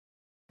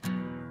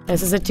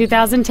This is a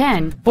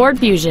 2010 Ford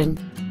Fusion.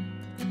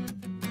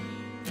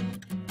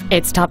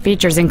 Its top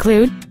features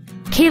include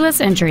keyless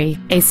entry,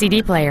 a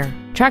CD player,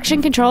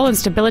 traction control and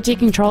stability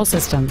control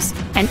systems,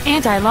 an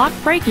anti-lock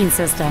braking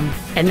system,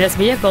 and this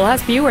vehicle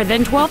has fewer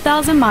than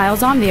 12,000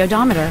 miles on the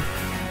odometer.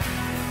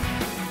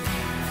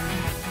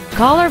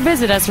 Call or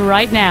visit us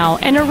right now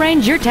and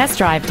arrange your test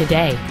drive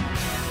today.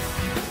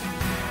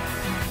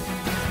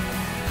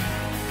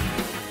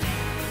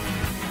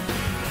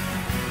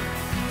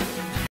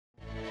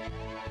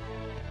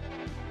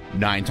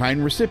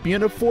 Nine-time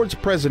recipient of Ford's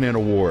President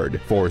Award,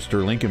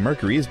 Forrester Lincoln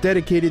Mercury is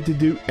dedicated to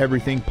do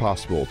everything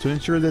possible to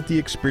ensure that the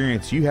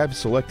experience you have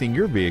selecting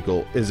your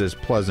vehicle is as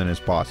pleasant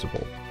as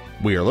possible.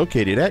 We are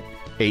located at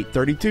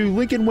 832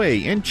 Lincoln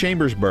Way in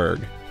Chambersburg,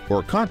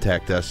 or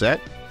contact us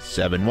at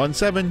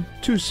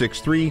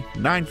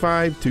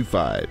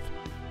 717-263-9525.